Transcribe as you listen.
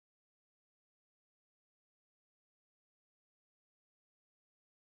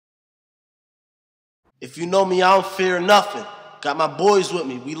If you know me, I don't fear nothing. Got my boys with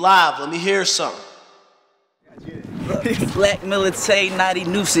me. We live. Let me hear something. Black Military, naughty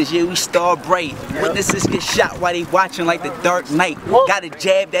nuisance, yeah, we star bright. Witnesses get shot while they watching like the Dark Knight. Got a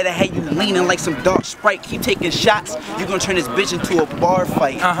jab that'll have you leaning like some dark Sprite. Keep taking shots, you gonna turn this bitch into a bar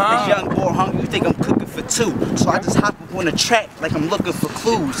fight. This young boy hungry, you think I'm cooking for two. So I just hop up on the track like I'm looking for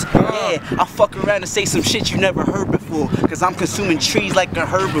clues. Yeah, I fuck around and say some shit you never heard before. Cause I'm consuming trees like a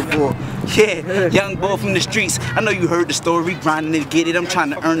herbivore. Yeah, young boy from the streets, I know you heard the story. Grinding to get it, I'm trying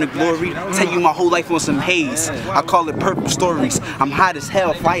to earn the glory. Tell you my whole life on some haze. I call it purple stories. I'm hot as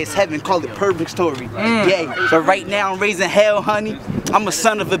hell, fire as heaven, call it perfect story. Yeah, but right now I'm raising hell, honey. I'm a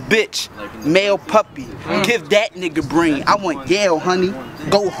son of a bitch, male puppy. Give that nigga brain. I want Yale, honey.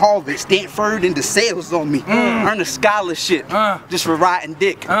 Go Harvard, Stanford, and the sales on me. Earn a scholarship just for riding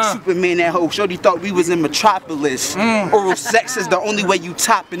dick. Superman that hoe. Shorty thought we was in Metropolis. Oral sex is the only way you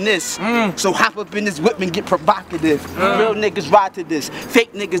topping this. So hop up in this whip and get provocative. Real niggas ride to this.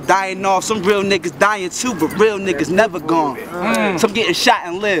 Fake niggas dying off. Some real niggas dying too, but real niggas never gone. Some getting shot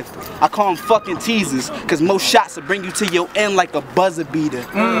and live. I call them fucking teasers, cause most shots will bring you to your end like a buzzer beater.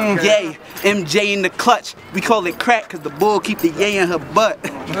 Yay, MJ in the clutch. We call it crack cause the bull keep the yay in her butt.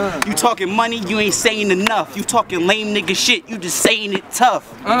 You talking money, you ain't saying enough. You talking lame nigga shit, you just saying it tough.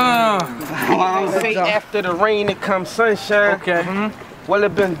 Say after the rain it comes sunshine. Okay. Well,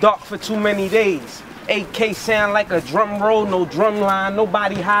 it been dark for too many days. AK sound like a drum roll, no drum line.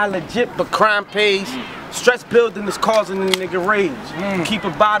 Nobody high legit, but crime pays. Stress building is causing a nigga rage. Keep a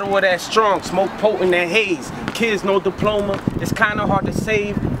bottle of that strong, smoke potent that haze. Kids no diploma, it's kinda hard to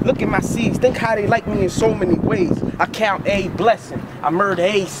save. Look at my seeds, think how they like me in so many ways. I count a blessing, I murder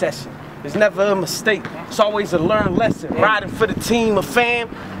a session. It's never a mistake, it's always a learned lesson. Riding for the team of fam,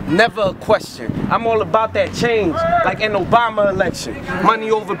 never a question. I'm all about that change, like an Obama election.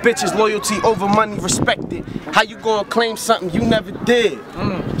 Money over bitches, loyalty over money respected. How you gonna claim something you never did?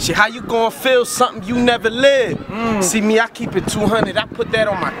 Shit, how you gonna feel something you never lived? See me, I keep it 200, I put that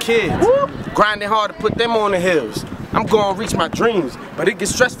on my kids. Grinding hard to put them on the hills. I'm gonna reach my dreams, but it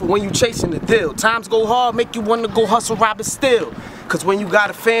gets stressful when you chasing the deal. Times go hard, make you wanna go hustle, rob and steal. Cause when you got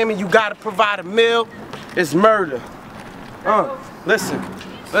a family, you gotta provide a meal, it's murder. Listen.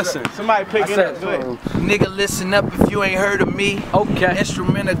 Somebody pick it up. Nigga, listen up if you ain't heard of me. Okay.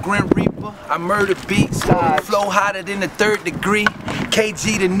 Instrumental Grim Reaper. I murder beats. Flow hotter than the 3rd degree.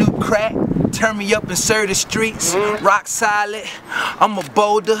 KG the new crack. Turn me up and serve the streets. Rock solid. I'm a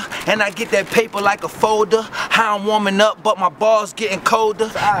boulder. And I get that paper like a folder. How I'm warming up, but my balls getting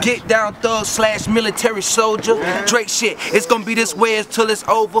colder. Get down thug / military soldier. Drake shit. It's gonna be this way until it's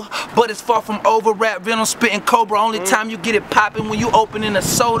over. But it's far from over. Rap venom spitting cobra. Only time you get it popping when you opening a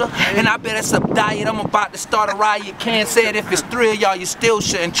soda. And I bet it's a diet. I'm about to start a riot. Can't say it if it's 3 of y'all, you still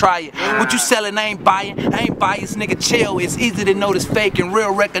shouldn't try it. What you selling, I ain't buying. I ain't biased, nigga, chill. It's easy to notice fake and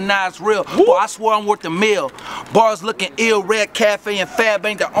real, recognize real. Boy, I swear I'm worth a meal. Bars looking ill, Red Cafe and Fab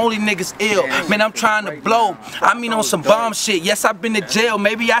ain't the only niggas ill. Man, I'm trying to blow. I mean on some bomb shit. Yes, I've been to jail.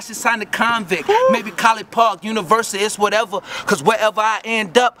 Maybe I should sign a convict. Maybe College Park, University, it's whatever. Cause wherever I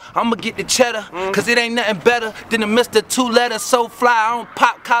end up, I'ma get the cheddar. Cause it ain't nothing better than a Mr. 2-letter. So fly, I don't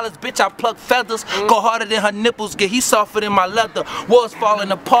pop collars, bitch, I pluck feathers. Go harder than her nipples, get he softer than my leather. Walls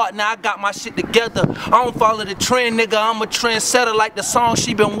falling apart, now I got my shit together. I don't follow the trend, nigga, I'm a trendsetter. Like the song,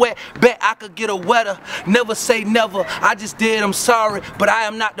 she been wet, bet I could get a wetter. Never say never, I just did, I'm sorry. But I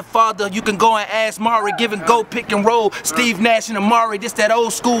am not the father, you can go and ask Mari. Give and go, pick and roll, Steve Nash and Amari. This that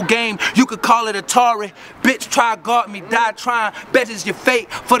old school game, you could call it Atari. Bitch, try guard me, die trying, bet it's your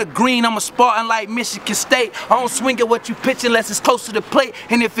fate. For the green, I'm a Spartan like Michigan State. I don't swing at what you pitch unless it's close to the plate.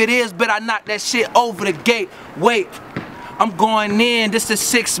 And if it is, bet I knock that shit over the gate. Wait, I'm going in, this is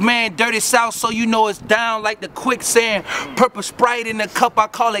 6-man, dirty south, so you know it's down like the quicksand. Purple Sprite in the cup, I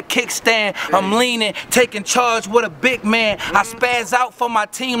call it kickstand. I'm leaning, taking charge with a big man. I spaz out for my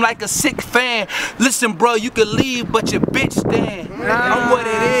team like a sick fan. Listen bro, you can leave, but your bitch stand. I'm what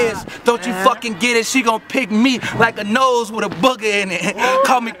it is, don't you fucking get it. She gon' pick me like a nose with a booger in it.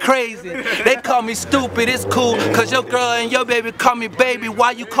 Call me crazy, they call me stupid, it's cool. Cause your girl and your baby call me baby.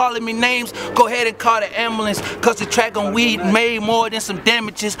 Why you calling me names? Go ahead and call the ambulance. Cause the track on weed made more than some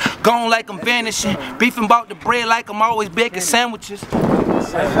damages. Gone like I'm vanishing. Beefing about the bread like I'm always baking sandwiches.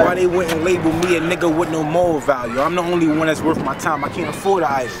 Why they wouldn't label me a nigga with no moral value? I'm the only one that's worth my time. I can't afford the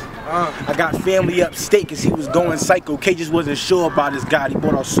ice. I got family upstate cause he was going psycho. K just wasn't sure about his God. He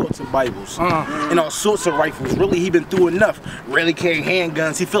bought all sorts of Bibles and all sorts of rifles. Really, he been through enough. Rarely carry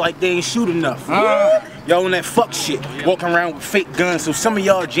handguns. He feel like they ain't shoot enough. Y'all on that fuck shit, walking around with fake guns. So some of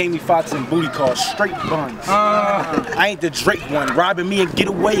y'all Jamie Foxx and booty calls, straight buns. I ain't the Drake one, robbing me and get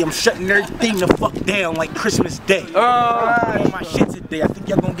away. I'm shutting everything the fuck down like Christmas Day. I'm on my shit today. I think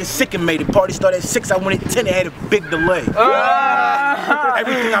y'all gonna get sick and made. The party started at 6, I went at 10, it had a big delay.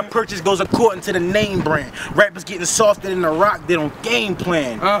 Everything I purchase goes according to the name brand. Rappers getting softer than the rock, they don't game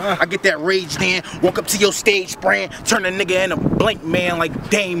plan. I get that rage then, walk up to your stage brand, turn a nigga in a blank man like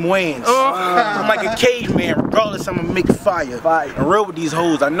Dame Wayans. I'm like a caveman, regardless I'ma make fire. And real with these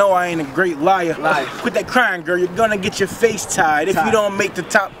hoes, I know I ain't a great liar. Quit that crying, girl, you're gonna get your face tied if you don't make the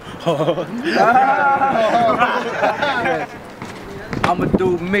top. I'ma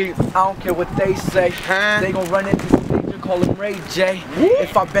do me, I don't care what they say. They gon' run into some things and call him Ray J.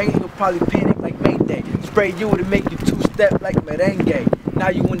 If I bang you, you'll probably panic like Mayday. Spray you to make you two-step like merengue. Now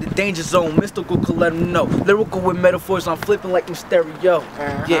you in the danger zone, mystical could let them know. Lyrical with metaphors, I'm flipping like I'm stereo.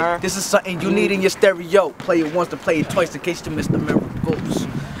 Yeah, this is something you need in your stereo. Play it once to play it twice in case you miss the miracles.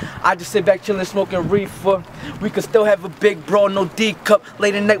 I just sit back chillin' smoking reefer. We could still have a big bro, no D cup.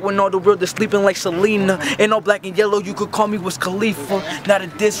 Late at night when all the world is sleeping like Selena. In all black and yellow, you could call me Wiz Khalifa. Not a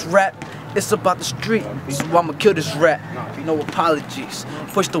diss rap, it's about the street. So I'ma kill this rap, no apologies.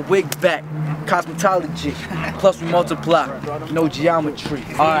 Push the wig back, cosmetology. Plus we multiply, no geometry.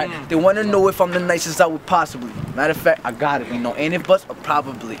 Alright, they wanna know if I'm the nicest I would possibly. Matter of fact, I got it, no ain't it buts or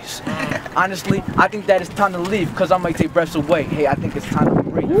probablys. Honestly, I think that it's time to leave, cause I might take breaths away. Hey, I think it's time to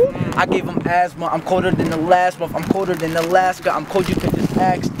breathe. I gave them asthma, I'm colder than the last month. I'm colder than Alaska, I'm cold, you can just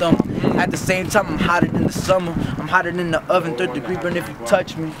ask them. At the same time, I'm hotter than the summer. I'm hotter than the oven, 3rd degree burn if you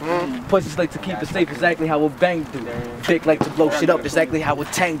touch me. Pussies like to keep it safe, exactly how a bang do. Big like to blow shit up, exactly how a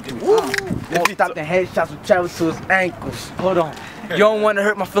tank do. Won't stop the headshots will travel to his ankles. Hold on. You don't wanna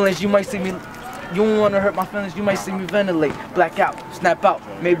hurt my feelings, you might see me. You don't wanna hurt my feelings, you might see me ventilate. Black out, snap out,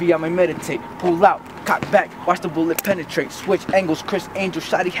 maybe I might meditate. Pull out, cock back, watch the bullet penetrate. Switch angles, Chris Angel,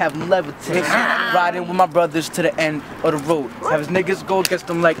 shotty have him levitate. Riding with my brothers to the end of the road. Have his niggas go against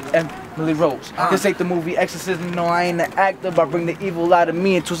them like Emily Rose. This ain't the movie Exorcism, no I ain't an actor. But I bring the evil out of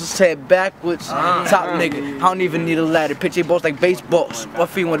me and twist his head backwards. Top nigga, I don't even need a ladder. Pitch a balls like baseballs, what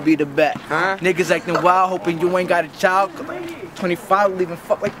feet wanna be the bat? Niggas acting wild, hoping you ain't got a child. 25, leaving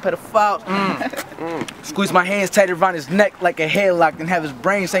fuck like pedophiles. Squeeze my hands tight around his neck like a headlock and have his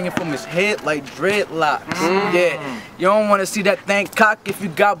brains hanging from his head like dreadlocks. Yeah, you don't want to see that thing cock. If you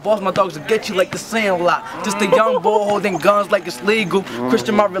got balls, my dogs will get you like the Sandlot. Just a young boy holding guns like it's legal.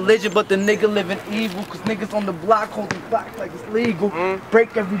 Christian my religion, but the nigga living evil. Cause niggas on the block holding blocks like it's legal.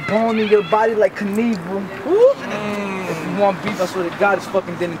 Break every bone in your body like Knievel. If you want beef, I swear to God it's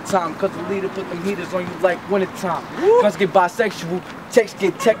fucking dinner time. Cause the leader put them heaters on you like winter time. Guns get bisexual, texts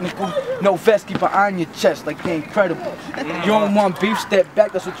get technical. No vest, keep an eye on your chest like they're incredible. You don't want beef, step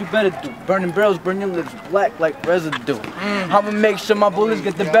back, that's what you better do. Burning barrels, burn your lips black like residue. I'ma make sure my bullets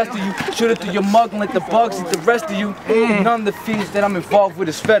get the best of you. Shoot it through your mug and let the bugs eat the rest of you. None of the fees that I'm involved with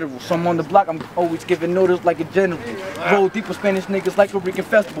is federal. So I'm on the block, I'm always giving notice like a general. Roll deep with Spanish niggas like a Rican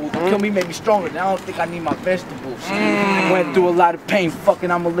festival. Kill me, make me stronger, now I don't think I need my vegetables. Went through a lot of pain, fucking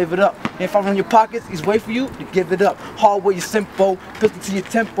I'ma live it up. And if I run your pockets, he's wait for you, you give it up. Hard way, you simple, pistol to your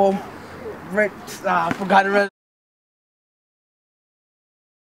tempo. I forgot the rest.